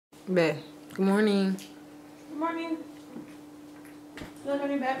Babe, good morning. Good morning. Good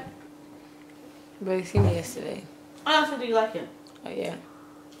morning, babe. Babe, you seen me yesterday. I also do you like it? Oh, yeah.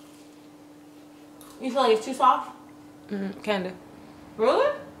 You feel like it's too soft? Kinda.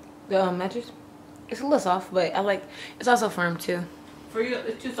 Really? The mattress? It's a little soft, but I like, it's also firm too. For you,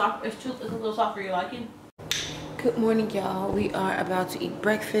 it's too soft. It's a little soft for your liking. Good morning, y'all. We are about to eat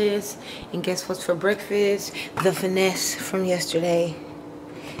breakfast. And guess what's for breakfast? The finesse from yesterday.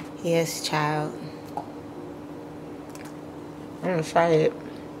 Yes, child. I'm gonna try it.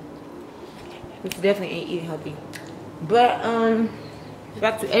 We definitely ain't eating healthy. But,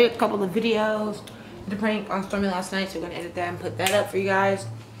 about to edit a couple of videos. The prank on Stormy last night, so we're gonna edit that and put that up for you guys.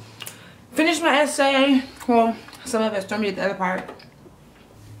 Finish my essay. Well, some of it, Stormy did the other part.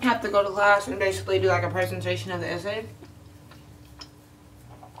 Have to go to class and basically do like a presentation of the essay.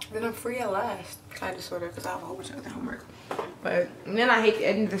 Then I'm free at last, kind of, sort of, because I have a whole bunch of other homework. But then I hate the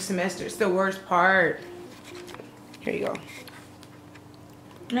end of the semester. It's the worst part. Here you go.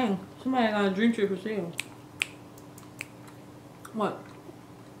 Dang, somebody got a dream tree for sale. What?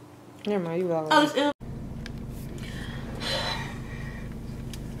 Never mind, you all. Oh, it's ill.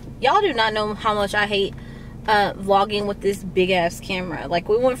 Y'all do not know how much I hate vlogging with this big ass camera. Like,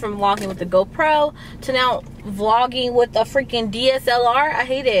 we went from vlogging with the GoPro to now vlogging with a freaking DSLR. I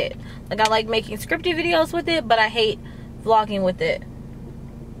hate it. Like, I like making scripted videos with it, but I hate vlogging with it.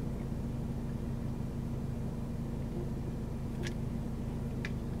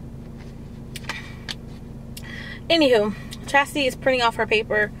 Anywho, Chasity is printing off her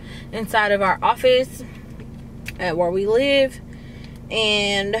paper inside of our office at where we live,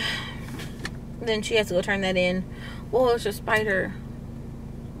 and then she has to go turn that in. Whoa, it's a spider.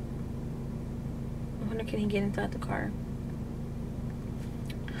 I wonder, can he get inside the car?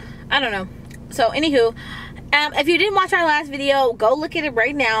 I don't know. So, anywho, if you didn't watch our last video, go look at it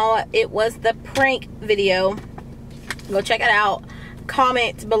right now. It was the prank video. Go check it out.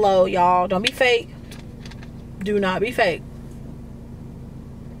 Comment below, y'all. Don't be fake. Do not be fake.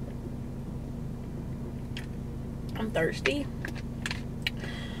 I'm thirsty.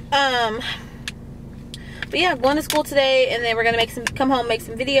 But yeah, going to school today, and then we're gonna come home, make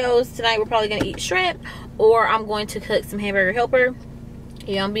some videos. Tonight we're probably gonna eat shrimp, or I'm going to cook some hamburger helper.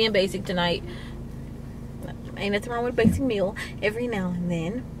 Yeah, I'm being basic tonight. Ain't nothing wrong with a basic meal every now and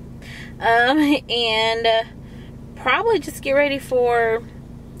then. And probably just get ready for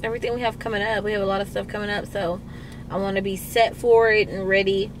everything we have coming up. We have a lot of stuff coming up, so I want to be set for it and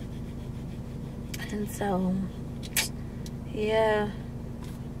ready. And so, yeah.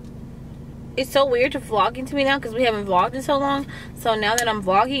 It's so weird to vlogging to me now because we haven't vlogged in so long. So now that I'm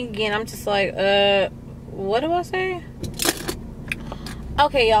vlogging again, I'm just like, what do I say?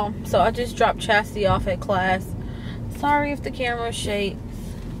 Okay, y'all. So I just dropped Chasity off at class. Sorry if the camera shakes.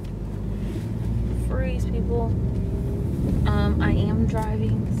 Freeze, people. I am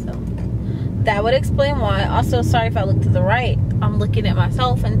driving, so that would explain why. Also, sorry if I look to the right. I'm looking at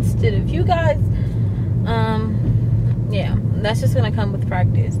myself instead of you guys. Yeah, that's just gonna come with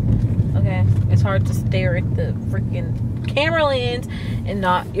practice. Okay, it's hard to stare at the freaking camera lens and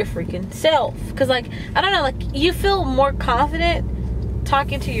not your freaking self. Cause like, I don't know, like you feel more confident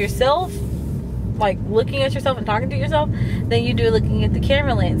talking to yourself, like looking at yourself and talking to yourself, than you do looking at the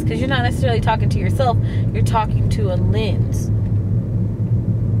camera lens. Cause you're not necessarily talking to yourself, you're talking to a lens.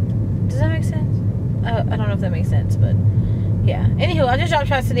 Does that make sense? I don't know if that makes sense, but yeah. Anywho, I just dropped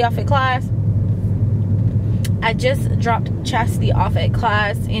Chasity off at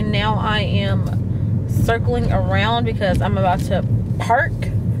class. And now I am circling around because I'm about to park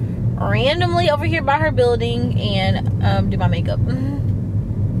randomly over here by her building and do my makeup.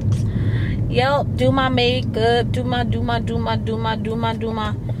 Yep, do my makeup, do my makeup.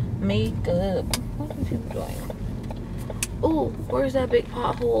 What are people doing? Ooh, where's that big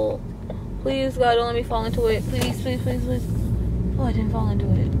pothole? Please, God, don't let me fall into it. Please, please, please, please. Oh, I didn't fall into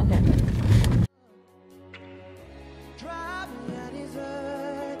it. Okay.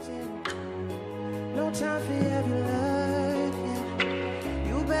 No time for every looking.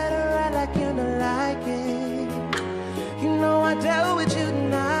 You better act like you don't like it. You know I dealt with you the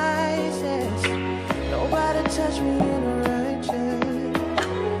nicest. Nobody touched me in a righteous.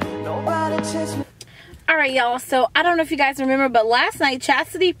 Nobody touched me. Alright, y'all, so I don't know if you guys remember, but last night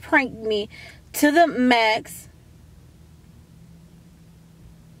Chasity pranked me to the max.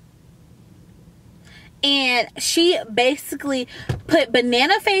 And she basically put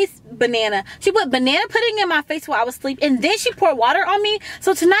banana pudding in my face while I was asleep, and then she poured water on me.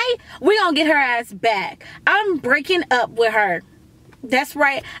 So tonight we're gonna get her ass back. I'm breaking up with her. That's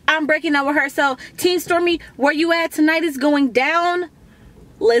right, I'm breaking up with her. So Team Stormy, where you at? Tonight is going down.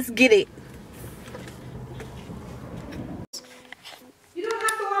 Let's get it. You don't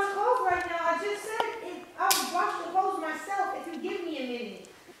have to wash clothes right now. I just said I would wash the clothes myself if you give me a minute.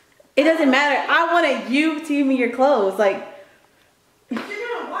 It doesn't matter. I wanted you to give me your clothes. Like, if you're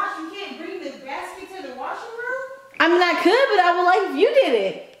gonna wash, you can't bring the basket to the washing room? I mean, I could, but I would like if you did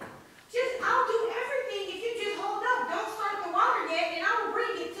it. I'll do everything if you just hold up. Don't start the water yet, and I will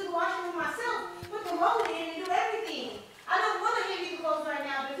bring it to the washing room myself. Put the load in and do everything. I don't want to hand you the clothes right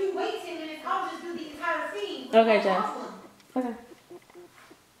now, but if you wait 10 minutes, I'll just do the entire thing. Okay, Jess. Okay.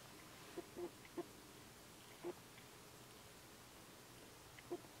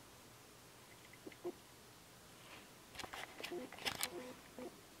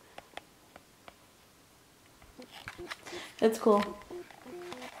 That's cool.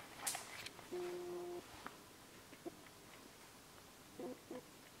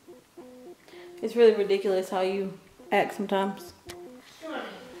 It's really ridiculous how you act sometimes. Stormy,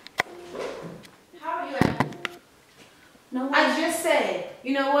 how are you acting? No, I just said,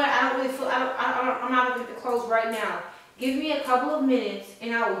 you know what? I don't really feel. I'm not gonna get the clothes right now. Give me a couple of minutes,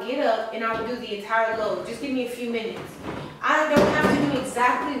 and I will get up and I will do the entire load. Just give me a few minutes. I don't have to do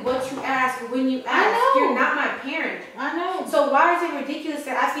exactly what you ask when you ask. I know. You're not my parent. I know. So why is it ridiculous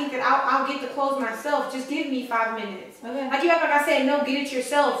that I think that I'll get the clothes myself? Just give me 5 minutes. Okay. Like you act like I said, no, get it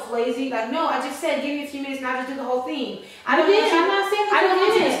yourself, lazy. Like, no, I just said give me a few minutes and I'll just do the whole thing. I'm not saying I don't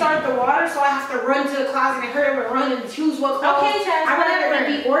want you to start the water, so I have to run to the closet and hurry up and run and choose what clothes. Okay, Chaz, I'd rather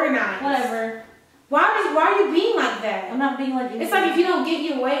whatever. be organized. Whatever. Why are you being like that? I'm not being like you. It's like if you don't get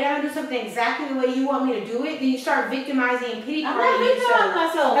your way, I do something exactly the way you want me to do it, then you start victimizing and pity I'm partying not victimizing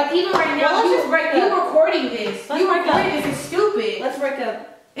myself. Like even right now, Well, let's just break you up. recording this. Let's You break recording up. this is stupid. Let's break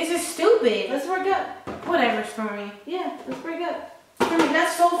up. This is stupid. Let's break up. Whatever, Stormy. Yeah, let's break up. Stormy,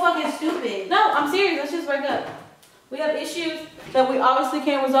 that's so fucking stupid. No, I'm serious. Let's just break up. We have issues that we obviously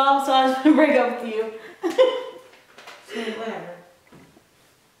can't resolve, so I just want to break up with you. Stormy, whatever.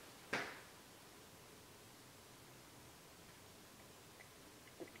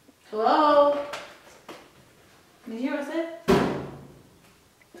 Hello? Did you hear what I said?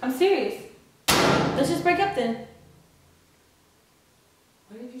 I'm serious. Let's just break up then.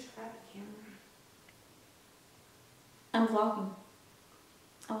 Why did you scrap the camera? I'm vlogging.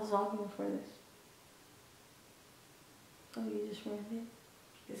 I was vlogging before this. Oh, you just ruined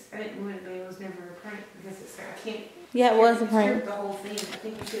it? I didn't ruin it, but it was never a prank because I can't. Yeah, it was a prank. The whole thing. I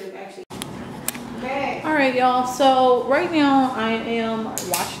think you should have actually. All right, y'all. So right now I am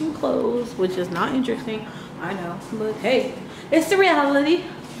washing clothes, which is not interesting. I know, but hey, it's the reality.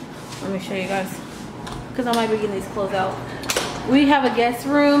 Let me show you guys, because I might be getting these clothes out. We have a guest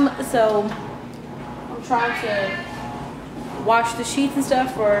room, so I'm trying to wash the sheets and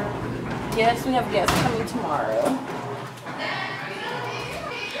stuff for guests. We have guests coming tomorrow.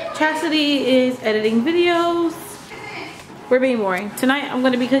 Chasity is editing videos. We're being boring. Tonight I'm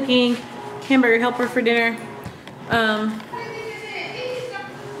going to be cooking hamburger helper for dinner,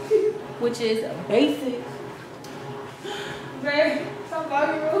 which is basic. Babe, stop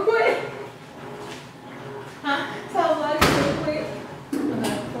vlogging real quick. Huh? Stop vlogging real quick.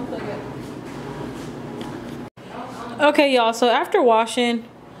 Okay, don't click it. Okay, y'all, so after washing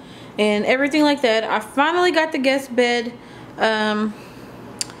and everything like that, I finally got the guest bed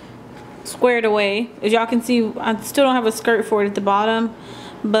squared away. As y'all can see, I still don't have a skirt for it at the bottom,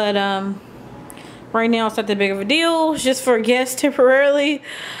 but right now it's not that big of a deal. It's just for guests temporarily.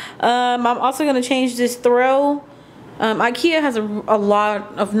 I'm also going to change this throw. IKEA has a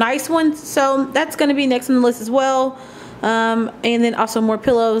lot of nice ones, so that's going to be next on the list as well. And then also more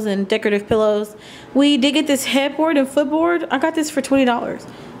pillows and decorative pillows. We did get this headboard and footboard. I got this for $20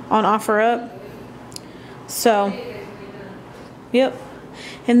 on OfferUp. So, yep.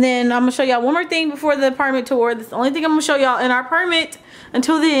 And then I'm going to show y'all one more thing before the apartment tour. This is the only thing I'm going to show y'all in our apartment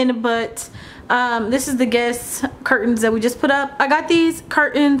until then, but this is the guest curtains that we just put up. I got these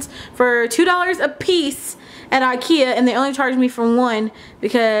curtains for $2 a piece at IKEA, and they only charged me for one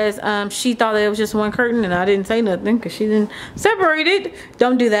because she thought that it was just one curtain, and I didn't say nothing because she didn't separate it.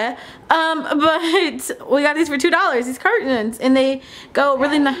 Don't do that. But we got these for $2, these curtains, and they go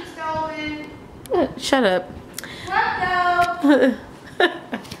really nice. Shut up.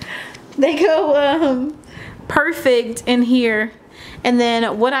 They go perfect in here. And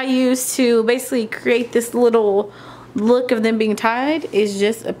then what I use to basically create this little look of them being tied is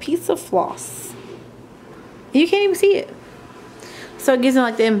just a piece of floss. You can't even see it. So it gives them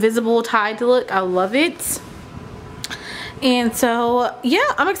like the invisible tied look. I love it. And so, yeah,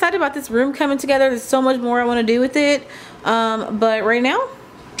 I'm excited about this room coming together. There's so much more I want to do with it. But right now,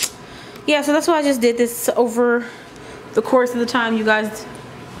 yeah, so that's why I just did this over the course of the time you guys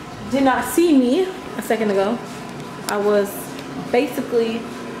did not see me a second ago, I was basically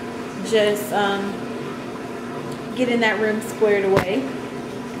just getting that room squared away.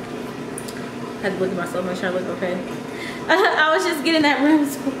 I had to look at myself, make sure I look okay. I was just getting that room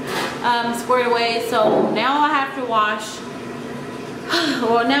squared away, so now I have to wash.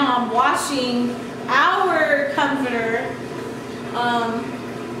 Well, now I'm washing our comforter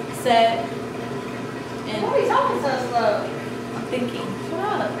set. And Why are you talking so slow? I'm thinking. Shut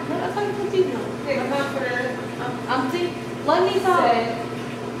up. I'm talking to you. The comforter. I'm thinking. Let me talk.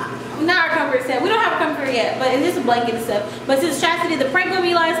 Not our comforter set. We don't have a comforter yet, but it's just a blanket and stuff. But since Chasity, the prank with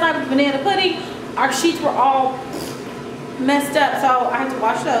me last night with banana pudding, our sheets were all messed up, so I had to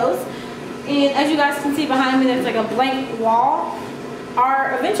wash those. And as you guys can see behind me, there's like a blank wall.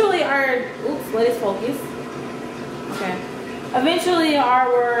 Eventually our oops, let it focus. Okay. Eventually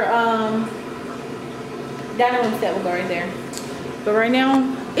our dining room set will go right there. But right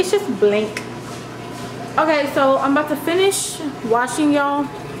now, it's just blank. Okay, so I'm about to finish washing, y'all.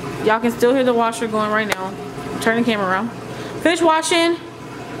 Y'all can still hear the washer going right now. Turn the camera around. Finish washing.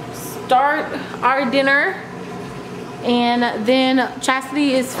 Start our dinner. And then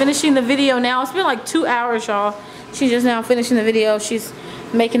Chasity is finishing the video now. It's been like 2 hours, y'all. She's just now finishing the video. She's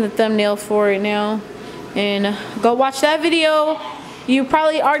making the thumbnail for it now. And go watch that video. You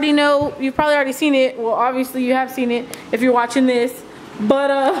probably already know. You've probably already seen it. Well, obviously you have seen it if you're watching this.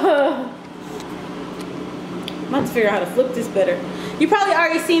 But I'm about to figure out how to flip this better. You probably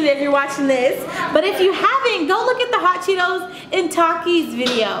already seen it if you're watching this. But if you haven't, go look at the Hot Cheetos and Takis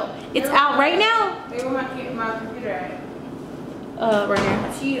video. It's out right now. Where my computer at? Right here.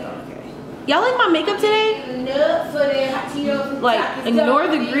 Hot Cheetos. Okay. Y'all like my makeup today? Enough for the Hot Cheetos. Like, ignore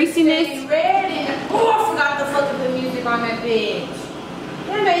the greasiness. Oh, I forgot to fucking put music on that bitch.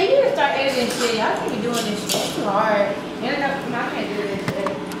 Yeah, man, you need to start editing shit. I can't be doing this shit. It's too hard. And I can't do this shit.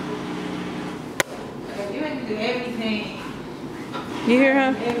 Like, you have to do everything. You hear her?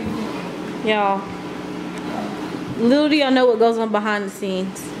 Everything. Y'all. Little do y'all know what goes on behind the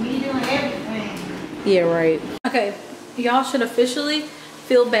scenes. Me doing everything. Yeah, right. Okay, y'all should officially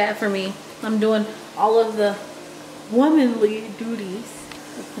feel bad for me. I'm doing all of the womanly duties.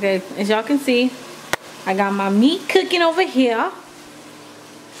 Okay, as y'all can see, I got my meat cooking over here.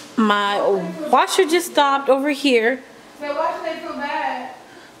 My washer just stopped over here. So why should they feel bad?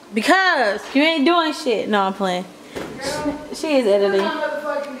 Because you ain't doing shit. No, I'm playing. Girl, She is editing.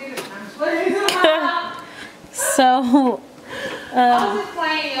 motherfucking did it. I'm playing. So, I was just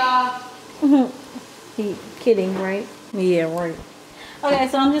playing, y'all. he kidding, right? Yeah, right. Okay,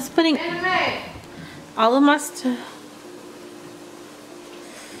 so I'm just putting Anime. all of my stuff.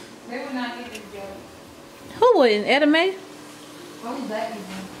 They would not get this joke. Who wouldn't? Edame? Only black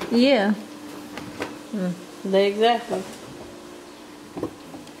people. Yeah. Exactly.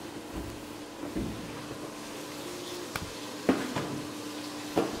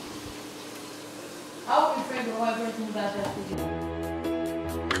 I hope your favorite white person who got that for you.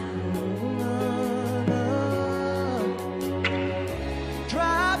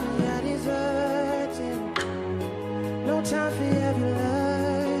 Drive me out is hurting. No time for heavy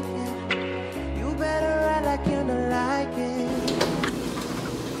looking. You better ride like you don't like it.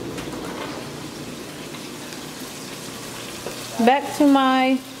 Back to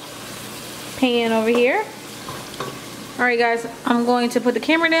my pan over here. Alright guys, I'm going to put the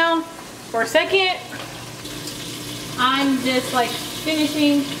camera down for a second. I'm just like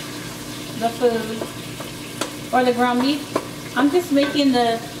finishing the food or the ground beef. I'm just making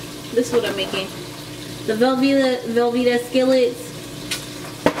this is what I'm making. The Velveeta skillets.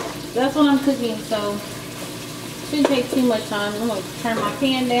 That's what I'm cooking, so shouldn't take too much time. I'm going to turn my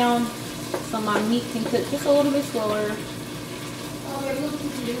pan down so my meat can cook just a little bit slower. Oh, yeah, look what you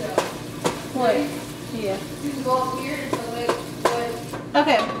can do though. What? Yeah. You can go up here and so wait.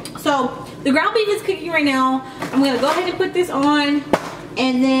 Okay, so the ground beef is cooking right now. I'm gonna go ahead and put this on,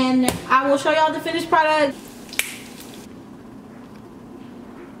 and then I will show y'all the finished product.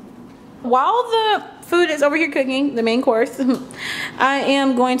 While the food is over here cooking, the main course, I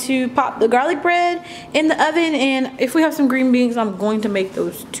am going to pop the garlic bread in the oven, and if we have some green beans, I'm going to make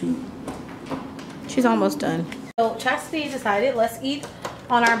those too. She's almost done. So Chastity decided let's eat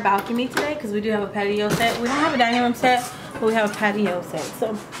on our balcony today because we do have a patio set. We don't have a dining room set, but we have a patio set.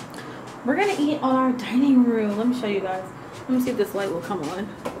 So we're gonna eat on our dining room. Let me show you guys. Let me see if this light will come on.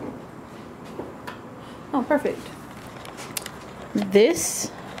 Oh, perfect.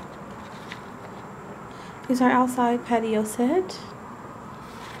 This is our outside patio set.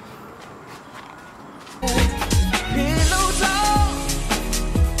 Pillow talk,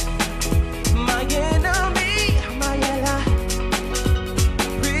 my enemy, my ally.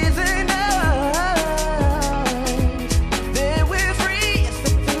 Prison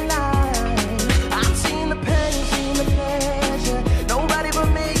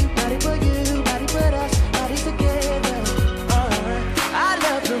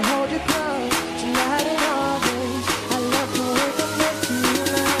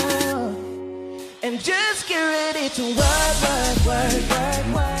it to work.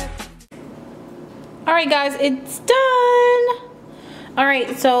 Alright guys, it's done.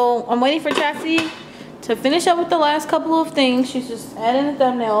 Alright, so I'm waiting for Chasity to finish up with the last couple of things. She's just adding the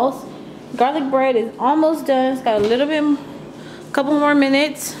thumbnails. Garlic bread is almost done. It's got a little bit, couple more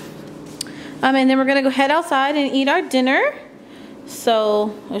minutes. And then we're gonna go head outside and eat our dinner.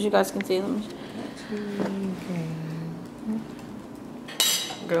 So, as you guys can see, let me.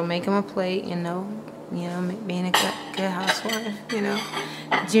 Girl, make him a plate, you know, being a good housewife, you know,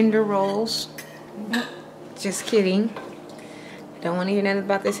 gender roles. Just kidding. Don't want to hear nothing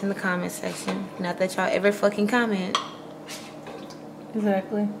about this in the comment section. Not that y'all ever fucking comment.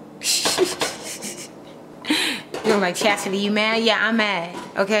 Exactly. You're like, Chasity, you mad? Yeah, I'm mad.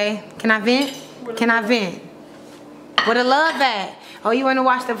 Okay? Can I vent? Can I vent? Where the love at? Oh, you want to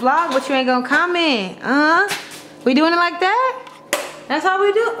watch the vlog, but you ain't gonna comment? We doing it like that? That's how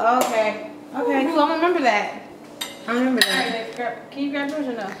we do? Okay. Okay, cool. I'm gonna remember that. I remember that. Right, can you grab yours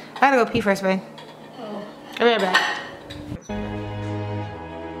or no? I gotta go pee first, babe. Oh. I'll be right back.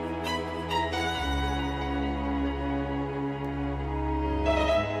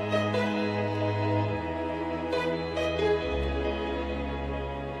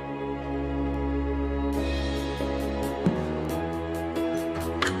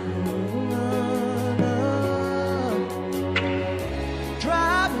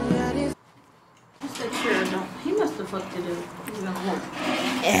 He must have fucked it up.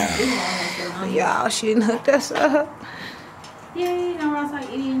 Y'all, she didn't hook us up. Yay, now we're outside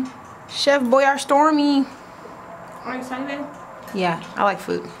eating. Chef Boy, our Stormy. Are you excited? Yeah, I like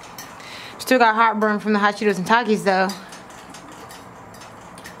food. Still got heartburn from the hot Cheetos and Takis though.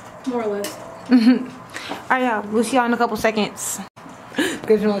 More or less. Alright, y'all. We'll see y'all in a couple seconds.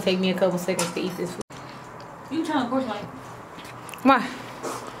 Because it's gonna take me a couple seconds to eat this food. You can turn on the porch light. Why?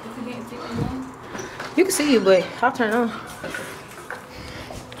 If you can't see anyone. You can see you, but I'll turn it on.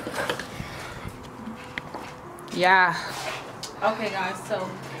 Yeah. Okay, guys, so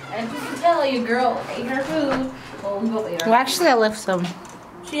as you can tell, your girl ate her food. Well, we both ate our Well, actually, I left some.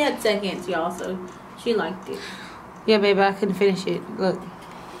 She had seconds, y'all, so she liked it. Yeah, baby, I couldn't finish it. Look.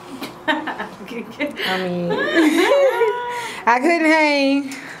 I mean, I couldn't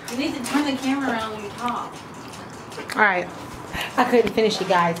hang. You need to turn the camera around when you talk. Alright. I couldn't finish it,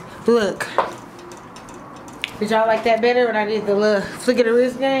 guys. Look. Did y'all like that better when I did the little flick of the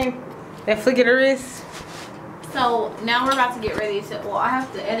wrist game? That flick of the wrist? So now we're about to get ready to, well, I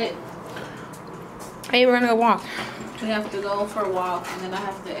have to edit. Hey, we're gonna go walk. We have to go for a walk, and then I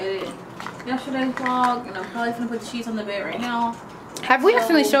have to edit yesterday's vlog, and I'm probably gonna put the sheets on the bed right now. Have we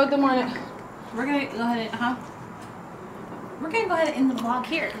actually showed them on it? We're gonna go ahead and, we're gonna go ahead and end the vlog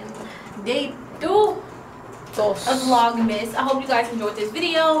here. Day 2 of Vlogmas. I hope you guys enjoyed this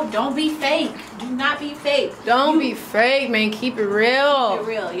video. Don't be fake. Do not be fake. Don't be fake, man. Keep it real. Keep it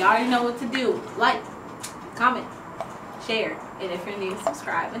real. You already know what to do. Like, comment, share, and if you're new,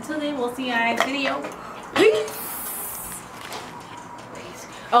 subscribe. Until then, we'll see you in our next video. Peace.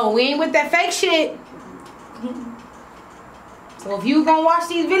 Oh, we ain't with that fake shit. So if you gonna watch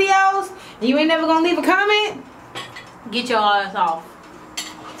these videos and you ain't never gonna leave a comment, get your ass off.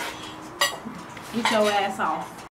 Get your ass off.